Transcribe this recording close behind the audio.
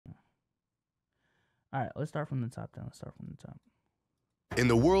All right, let's start from the top then. Let's start from the top. In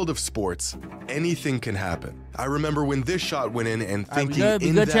the world of sports, anything can happen. I remember when this shot went in and thinking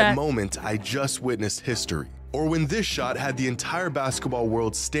in that moment, I just witnessed history. Or when this shot had the entire basketball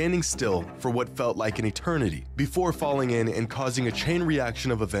world standing still for what felt like an eternity, before falling in and causing a chain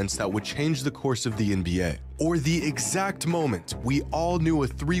reaction of events that would change the course of the NBA. Or the exact moment we all knew a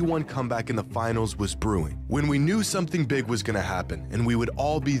 3-1 comeback in the finals was brewing, when we knew something big was gonna happen and we would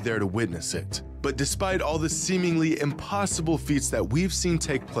all be there to witness it. But despite all the seemingly impossible feats that we've seen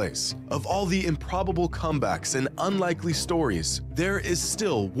take place, of all the improbable comebacks and unlikely stories, there is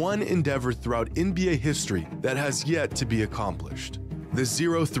still one endeavor throughout NBA history that has yet to be accomplished. The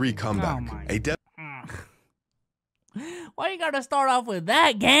 0-3 comeback. Why you gotta start off with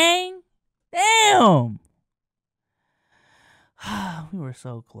that, gang? Damn! We were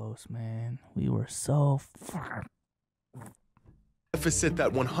so close, man. We were so far. Deficit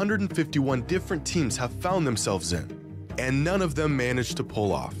that 151 different teams have found themselves in, and none of them managed to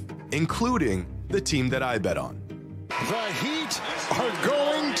pull off, including the team that I bet on. The Heat are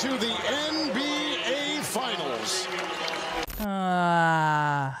going to the NBA Finals.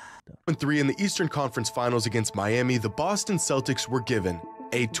 3 in the Eastern Conference Finals against Miami, the Boston Celtics were given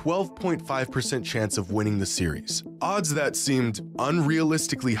a 12.5% chance of winning the series. Odds that seemed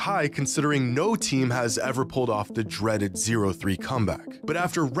unrealistically high considering no team has ever pulled off the dreaded 0-3 comeback. But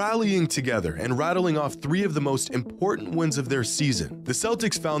after rallying together and rattling off 3 of the most important wins of their season, the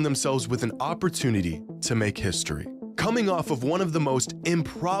Celtics found themselves with an opportunity to make history. Coming off of one of the most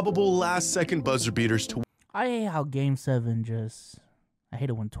improbable last-second buzzer beaters to I hate how Game 7 just... I hate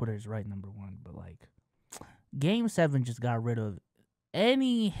it when Twitter is right, number one, but like... Game 7 just got rid of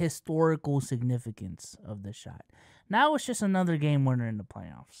any historical significance of this shot. Now it's just another game winner in the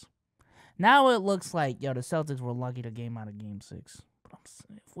playoffs. Now it looks like, yo, the Celtics were lucky to game out of Game 6. But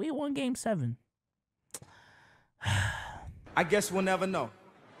if we won Game 7... I guess we'll never know.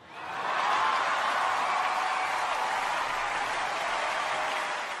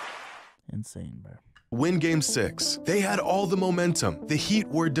 Insane, bro. Win Game 6. They had all the momentum. The Heat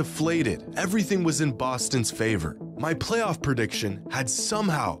were deflated. Everything was in Boston's favor. My playoff prediction had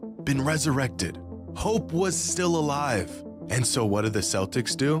somehow been resurrected. Hope was still alive. And so what did the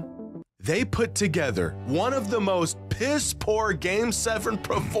Celtics do? They put together one of the most piss-poor Game 7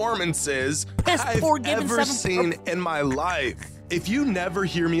 performances I've ever seen in my life. If you never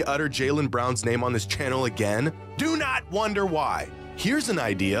hear me utter Jaylen Brown's name on this channel again, do not wonder why. Here's an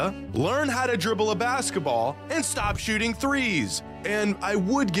idea. Learn how to dribble a basketball and stop shooting threes. And I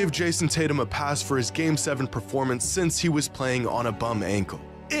would give Jason Tatum a pass for his Game 7 performance since he was playing on a bum ankle,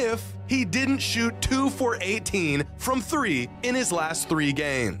 if he didn't shoot 2 for 18 from 3 in his last 3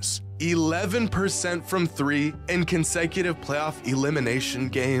 games. 11% from 3 in consecutive playoff elimination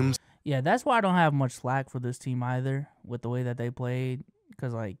games. Yeah, that's why I don't have much slack for this team either with the way that they played.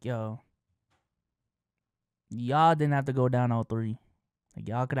 Because, like, yo, y'all didn't have to go down 0-3. Like,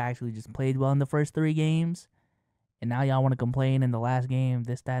 y'all could actually just played well in the first 3 games. And now y'all want to complain in the last game,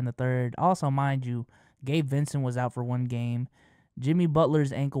 this, that, and the third. Also, mind you, Gabe Vincent was out for 1 game. Jimmy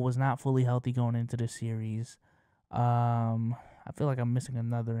Butler's ankle was not fully healthy going into the series. I feel like I'm missing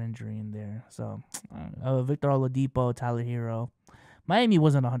another injury in there. So, Victor Oladipo, Tyler Hero. Miami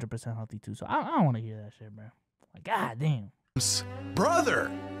wasn't 100% healthy too, so I don't want to hear that shit, bro. Like, god damn.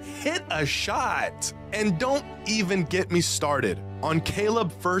 Brother, hit a shot. And don't even get me started on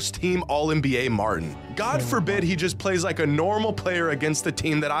Caleb first team All-NBA Martin. God forbid he just plays like a normal player against the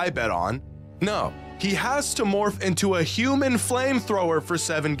team that I bet on. No, he has to morph into a human flamethrower for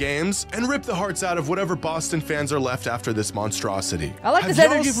 7 games and rip the hearts out of whatever Boston fans are left after this monstrosity. I like this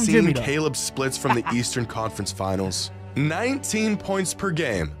energy from Jimmy, though. Caleb's splits from the Eastern Conference Finals? 19 points per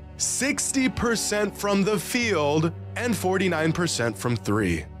game, 60% from the field, and 49% from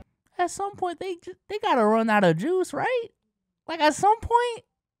 3. At some point, they gotta run out of juice, right? Like, at some point,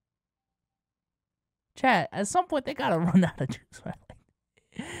 chat, at some point, they gotta run out of juice, right?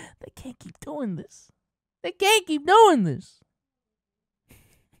 They can't keep doing this. They can't keep doing this.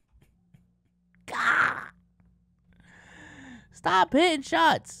 God. Stop hitting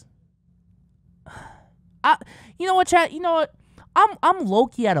shots. You know what, chat? You know what? I'm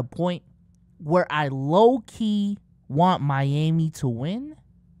low-key at a point where I low-key want Miami to win.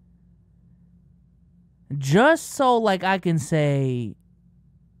 Just so, like, I can say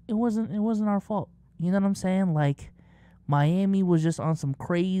it wasn't our fault. You know what I'm saying? Like, Miami was just on some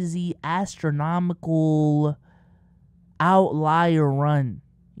crazy astronomical outlier run.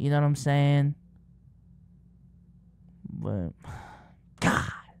 You know what I'm saying? But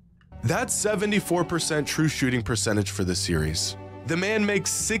God. That's 74% true shooting percentage for the series. The man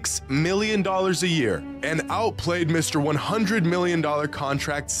makes $6 million a year and outplayed Mr. $100 million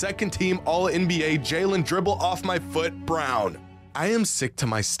contract second team All-NBA Jalen Dribble Off My Foot Brown. I am sick to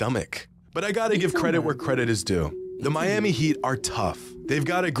my stomach, but I gotta give credit where credit is due. The Miami Heat are tough. They've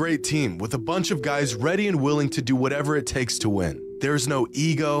got a great team with a bunch of guys ready and willing to do whatever it takes to win. There's no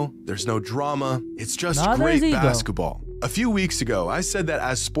ego, there's no drama, it's just great basketball. A few weeks ago, I said that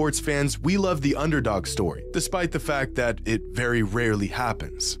as sports fans, we love the underdog story, despite the fact that it very rarely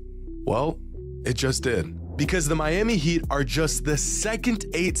happens. Well, it just did. Because the Miami Heat are just the second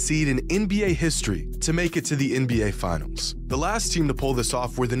 8 seed in NBA history to make it to the NBA Finals. The last team to pull this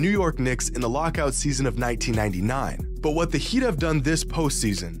off were the New York Knicks in the lockout season of 1999. But what the Heat have done this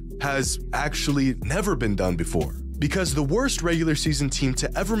postseason has actually never been done before. Because the worst regular season team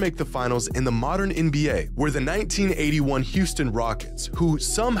to ever make the finals in the modern NBA were the 1981 Houston Rockets, who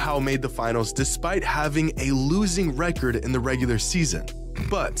somehow made the finals despite having a losing record in the regular season.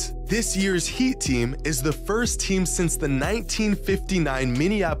 But this year's Heat team is the first team since the 1959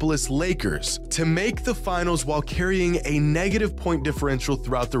 Minneapolis Lakers to make the finals while carrying a negative point differential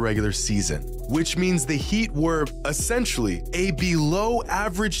throughout the regular season, which means the Heat were essentially a below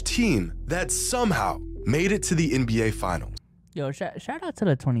average team that somehow made it to the NBA Finals. Yo, shout out to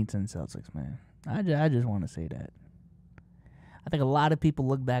the 2010 Celtics, man. I just want to say that. I think a lot of people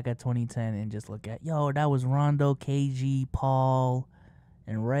look back at 2010 and just look at, yo, that was Rondo, KG, Paul,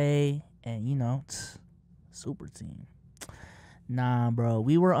 and Ray, and, you know, super team. Nah, bro.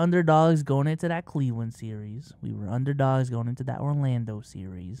 We were underdogs going into that Cleveland series. We were underdogs going into that Orlando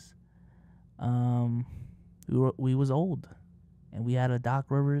series. We was old, and we had a Doc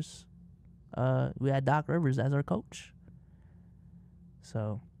Rivers. We had Doc Rivers as our coach.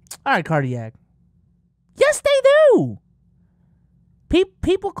 So, all right, Cardiac. Yes, they do.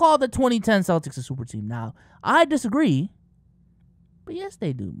 People call the 2010 Celtics a super team. Now, I disagree, but yes,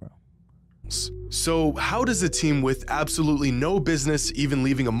 they do, bro. So, how does a team with absolutely no business even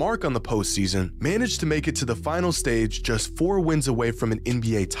leaving a mark on the postseason manage to make it to the final stage just 4 wins away from an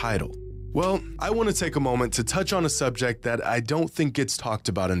NBA title? Well, I want to take a moment to touch on a subject that I don't think gets talked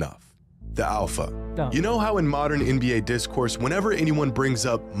about enough. The alpha. You know how in modern NBA discourse, whenever anyone brings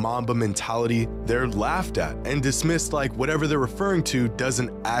up Mamba mentality, they're laughed at and dismissed like whatever they're referring to doesn't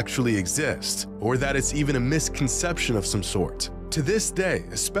actually exist, or that it's even a misconception of some sort. To this day,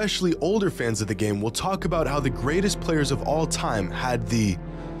 especially older fans of the game will talk about how the greatest players of all time had the,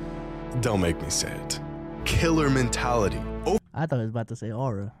 don't make me say it, killer mentality. I thought I was about to say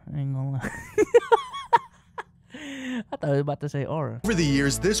aura. I ain't gonna lie. I thought I was about to say aura. Over the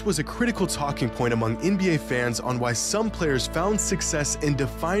years, this was a critical talking point among NBA fans on why some players found success in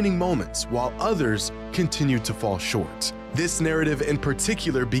defining moments while others continued to fall short. This narrative in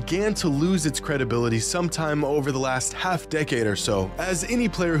particular began to lose its credibility sometime over the last half-decade or so, as any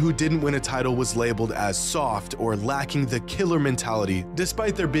player who didn't win a title was labeled as soft or lacking the killer mentality,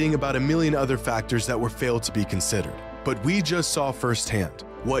 despite there being about a million other factors that were failed to be considered. But we just saw firsthand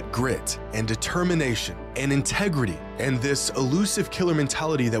what grit and determination and integrity and this elusive killer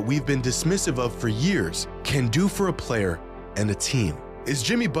mentality that we've been dismissive of for years can do for a player and a team. Is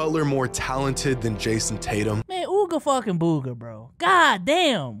Jimmy Butler more talented than Jason Tatum? Man, ooga fucking booga, bro. God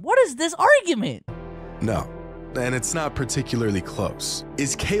damn, what is this argument? No, and it's not particularly close.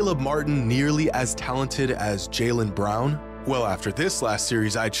 Is Caleb Martin nearly as talented as Jaylen Brown? Well, after this last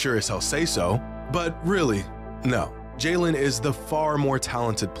series, I'd sure as hell say so. But really, no. Jaylen is the far more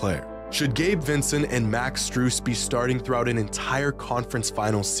talented player. Should Gabe Vincent and Max Strus be starting throughout an entire conference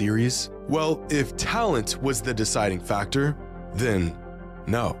finals series? Well, if talent was the deciding factor, then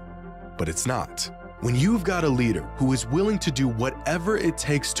no, but it's not. When you've got a leader who is willing to do whatever it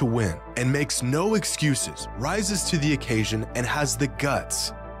takes to win and makes no excuses, rises to the occasion and has the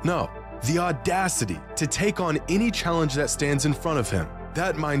guts, no, the audacity to take on any challenge that stands in front of him,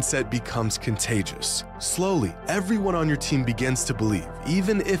 that mindset becomes contagious. Slowly, everyone on your team begins to believe,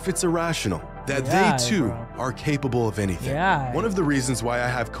 even if it's irrational, that they too are capable of anything. One of the reasons why I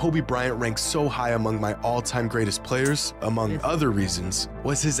have Kobe Bryant ranked so high among my all-time greatest players, among other reasons,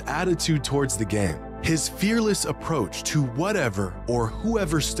 was his attitude towards the game. His fearless approach to whatever or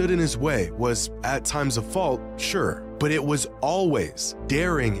whoever stood in his way was at times a fault, sure, but it was always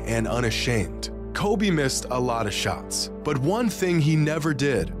daring and unashamed. Kobe missed a lot of shots, but one thing he never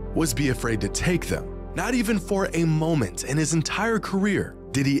did was be afraid to take them. Not even for a moment in his entire career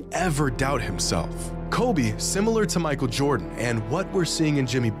did he ever doubt himself. Kobe, similar to Michael Jordan and what we're seeing in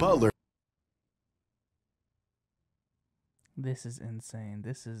Jimmy Butler. This is insane.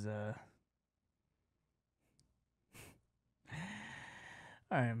 This is all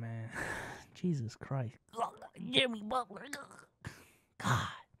right, man. Jesus Christ. Jimmy Butler. God.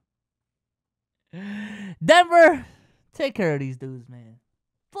 Denver, take care of these dudes, man.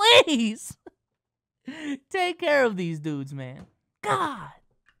 Please. Take care of these dudes, man. God.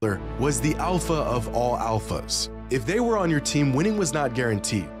 Was the alpha of all alphas. If they were on your team, winning was not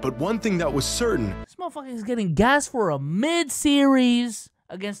guaranteed. But one thing that was certain, This motherfucker is getting gassed for a mid-series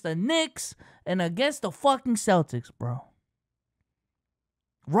against the Knicks and against the fucking Celtics, bro.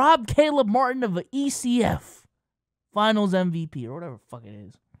 Rob Caleb Martin of the ECF Finals MVP or whatever the fuck it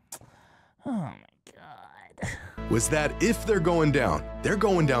is. Oh my God. was that if they're going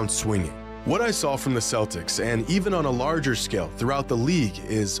down swinging. What I saw from the Celtics, and even on a larger scale throughout the league,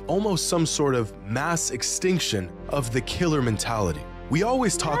 is almost some sort of mass extinction of the killer mentality. We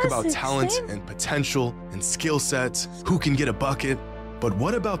always talk about talent and potential and skill sets, who can get a bucket, but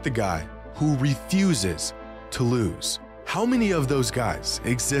what about the guy who refuses to lose? How many of those guys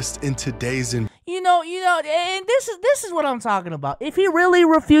exist in today's environment? And this is what I'm talking about. If he really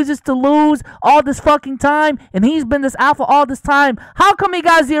refuses to lose all this fucking time, and he's been this alpha all this time, how come he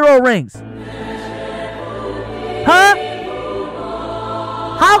got 0 rings? Huh?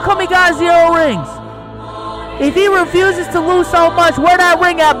 How come he got 0 rings? If he refuses to lose so much, where that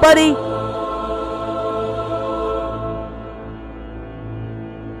ring at, buddy?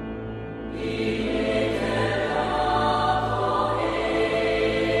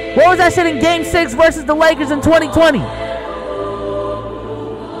 What was that shit in Game 6 versus the Lakers in 2020?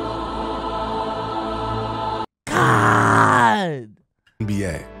 God!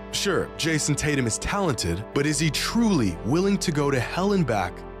 NBA. Sure, Jason Tatum is talented, but is he truly willing to go to hell and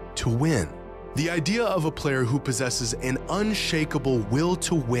back to win? The idea of a player who possesses an unshakable will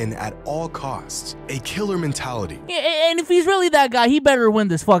to win at all costs, a killer mentality. Yeah, and if he's really that guy, he better win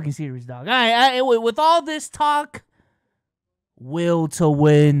this fucking series, dog. With all this talk, will to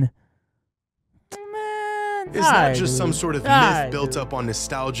win. Man, Is that just some sort of myth built up on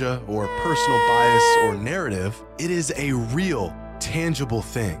nostalgia or personal bias or narrative? It is a real, tangible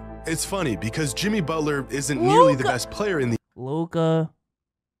thing. It's funny because Jimmy Butler isn't nearly the best player in the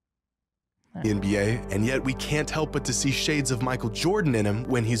NBA, and yet we can't help but to see shades of Michael Jordan in him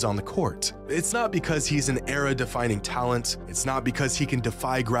when he's on the court. It's not because he's an era-defining talent. It's not because he can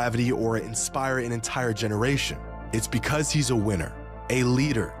defy gravity or inspire an entire generation. It's because he's a winner, a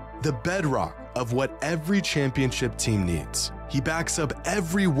leader, the bedrock of what every championship team needs. He backs up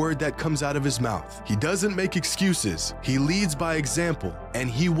every word that comes out of his mouth. He doesn't make excuses. He leads by example, and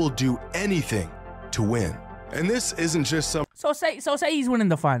he will do anything to win. And this isn't just some... So say he's winning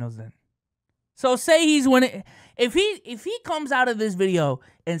the finals then. So say he's winning. If he comes out of this video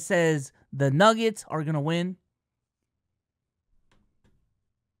and says the Nuggets are gonna win,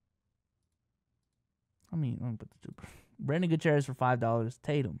 let me put the two. Brandon Gutierrez for $5.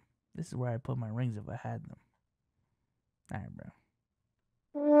 Tatum. This is where I put my rings if I had them. All right, bro.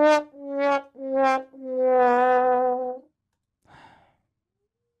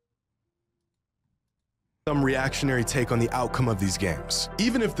 Some reactionary take on the outcome of these games.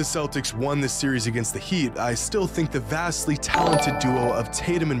 Even if the Celtics won this series against the Heat, I still think the vastly talented duo of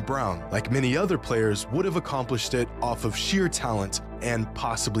Tatum and Brown, like many other players, would have accomplished it off of sheer talent and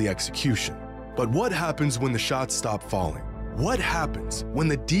possibly execution. But what happens when the shots stop falling? What happens when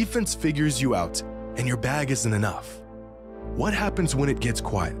the defense figures you out and your bag isn't enough? What happens when it gets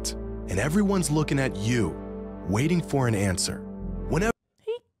quiet and everyone's looking at you, waiting for an answer? Whenever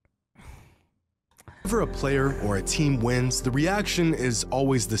a player or a team wins, the reaction is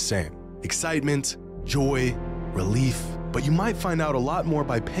always the same. Excitement, joy, relief. But you might find out a lot more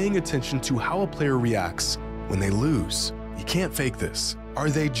by paying attention to how a player reacts when they lose. You can't fake this. Are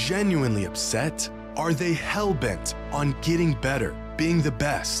they genuinely upset? Are they hell-bent on getting better, being the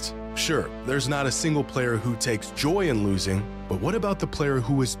best? Sure, there's not a single player who takes joy in losing, but what about the player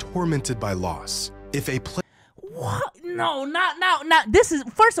who is tormented by loss? If a player... What? No, not. This is,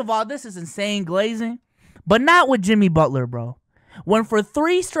 first of all, this is insane glazing, but not with Jimmy Butler, bro. When for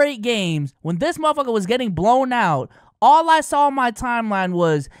 3 straight games, when this motherfucker was getting blown out, all I saw on my timeline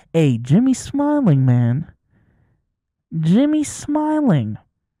was, hey, Jimmy's smiling, man. Jimmy's smiling.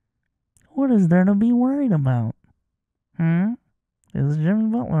 What is there to be worried about? It's Jimmy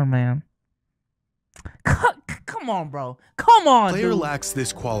Butler, man. Come on, bro. Come on, player dude. Lacks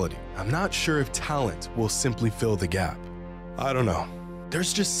this quality. I'm not sure if talent will simply fill the gap. I don't know.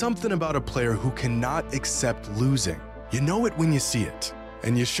 There's just something about a player who cannot accept losing. You know it when you see it,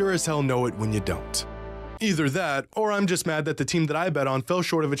 and you sure as hell know it when you don't. Either that, or I'm just mad that the team that I bet on fell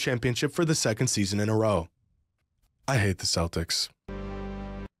short of a championship for the 2nd season in a row. I hate the Celtics.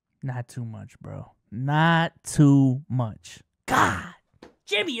 Not too much, bro. Not too much. God.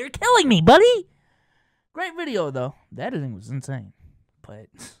 Jimmy, you're killing me, buddy. Great video, though. The editing was insane. but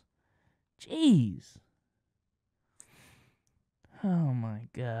jeez. Oh my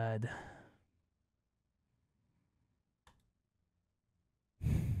God.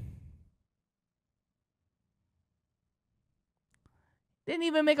 Didn't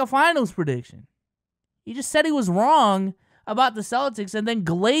even make a finals prediction. He just said he was wrong about the Celtics and then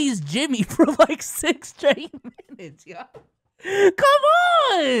glazed Jimmy for like 6 straight minutes, yo. Come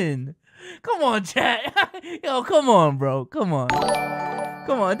on! Come on, chat. Yo, come on, bro. Come on.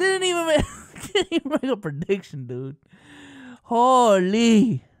 Come on. Didn't even make a prediction, dude.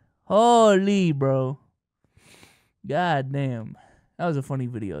 Holy, bro. God damn. That was a funny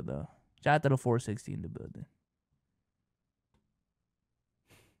video, though. Shout out to the 460 in the building.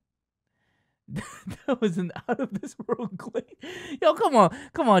 That was an out of this world glaze. Yo, come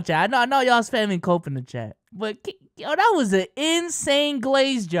on, chat. I know y'all spamming Cope in the chat, but yo, that was an insane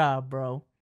glaze job, bro.